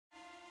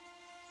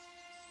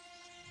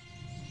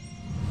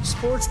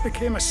Sports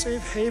became a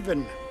safe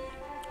haven,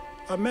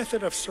 a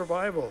method of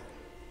survival.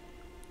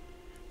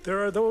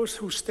 There are those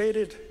who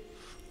stated,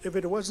 if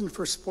it wasn't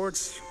for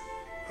sports,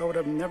 I would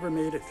have never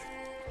made it.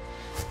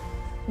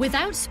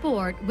 Without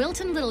sport,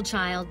 Wilton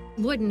Littlechild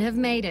wouldn't have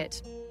made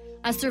it.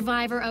 A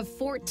survivor of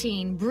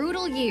 14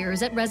 brutal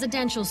years at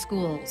residential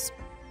schools.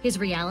 His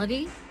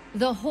reality?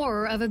 The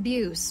horror of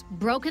abuse,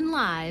 broken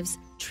lives,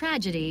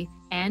 tragedy,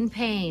 and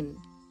pain.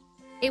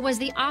 It was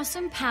the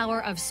awesome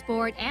power of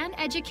sport and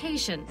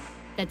education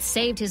that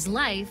saved his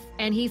life,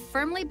 and he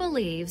firmly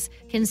believes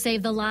can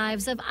save the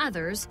lives of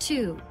others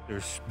too.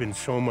 There's been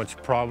so much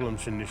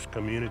problems in this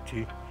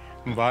community,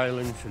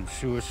 violence and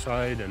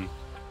suicide,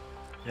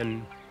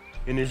 and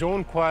in his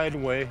own quiet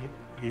way,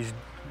 he's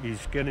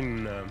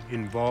getting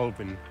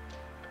involved in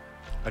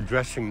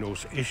addressing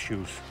those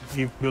issues.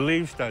 He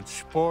believes that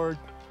sport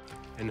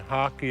and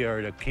hockey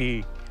are the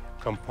key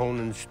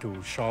components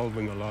to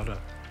solving a lot of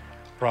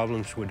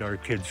problems with our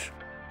kids.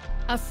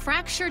 A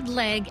fractured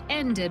leg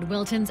ended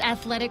Wilton's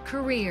athletic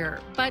career,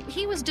 but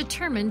he was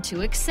determined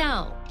to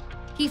excel.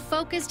 He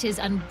focused his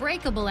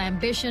unbreakable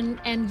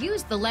ambition and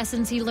used the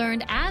lessons he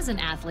learned as an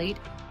athlete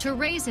to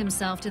raise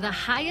himself to the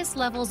highest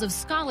levels of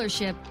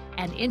scholarship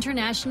and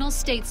international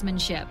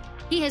statesmanship.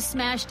 He has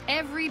smashed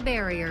every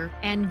barrier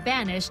and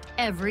banished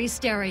every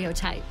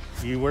stereotype.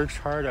 He works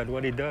hard at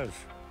what he does.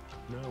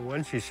 You know,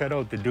 once he set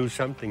out to do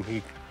something,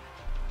 he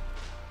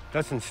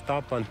doesn't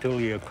stop until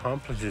he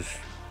accomplishes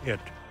it.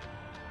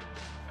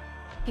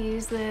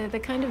 He's the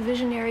kind of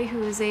visionary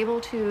who is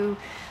able to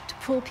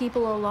pull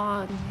people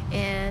along,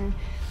 and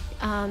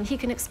he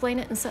can explain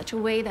it in such a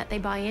way that they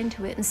buy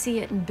into it and see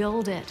it and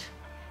build it.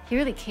 He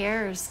really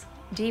cares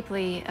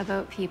deeply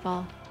about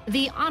people.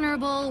 The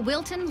Honorable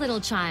Wilton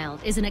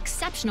Littlechild is an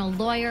exceptional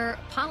lawyer,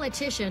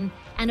 politician,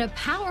 and a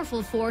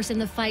powerful force in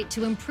the fight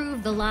to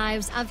improve the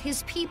lives of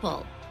his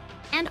people,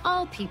 and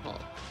all people.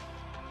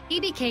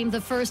 He became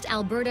the first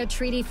Alberta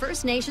Treaty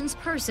First Nations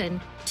person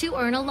to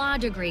earn a law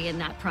degree in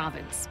that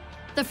province,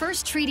 the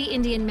first Treaty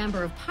Indian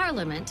Member of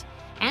Parliament,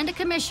 and a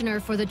Commissioner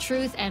for the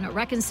Truth and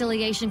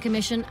Reconciliation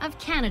Commission of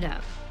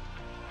Canada.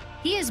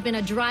 He has been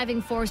a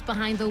driving force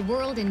behind the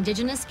World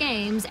Indigenous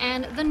Games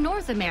and the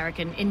North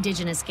American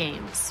Indigenous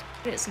Games.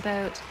 It's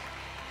about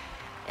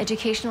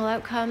educational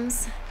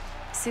outcomes,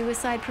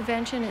 suicide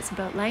prevention, it's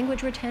about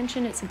language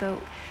retention, it's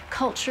about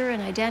culture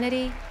and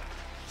identity.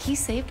 He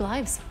saved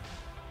lives.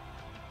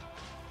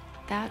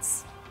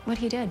 That's what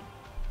he did,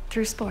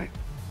 through sport.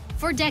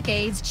 For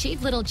decades,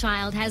 Chief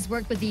Littlechild has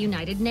worked with the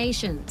United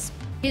Nations.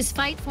 His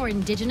fight for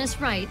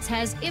Indigenous rights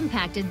has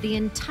impacted the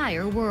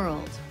entire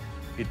world.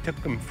 It took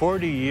him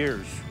 40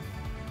 years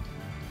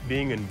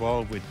being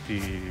involved with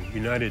the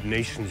United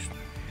Nations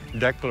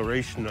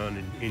Declaration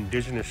on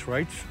Indigenous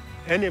Rights.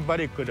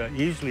 Anybody could have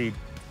easily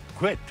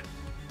quit.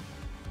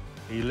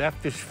 He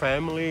left his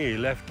family, he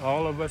left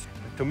all of us.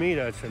 To me,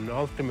 that's an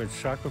ultimate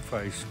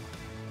sacrifice.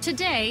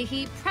 Today,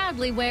 he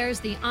proudly wears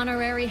the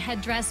honorary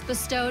headdress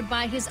bestowed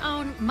by his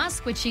own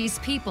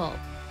Musqueam people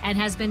and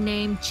has been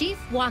named Chief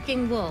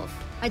Walking Wolf,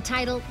 a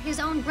title his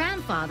own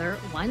grandfather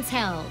once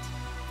held.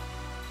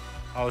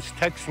 I was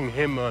texting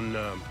him on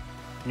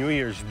New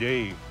Year's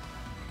Day,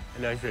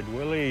 and I said,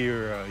 Willie,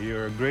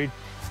 you're a great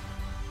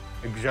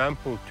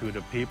example to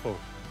the people,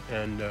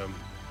 and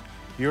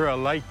you're a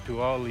light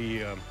to all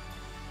the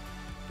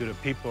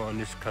people in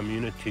this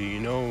community. You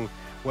know,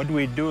 what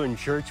we do in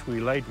church,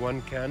 we light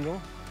one candle,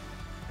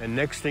 and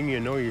next thing you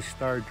know, you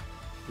start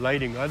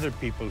lighting other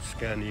people's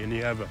candle, and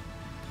you have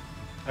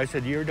I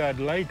said, you're that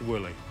light,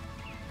 Willie.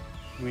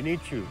 We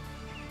need you.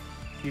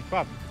 Keep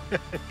up.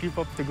 Keep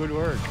up the good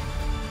work.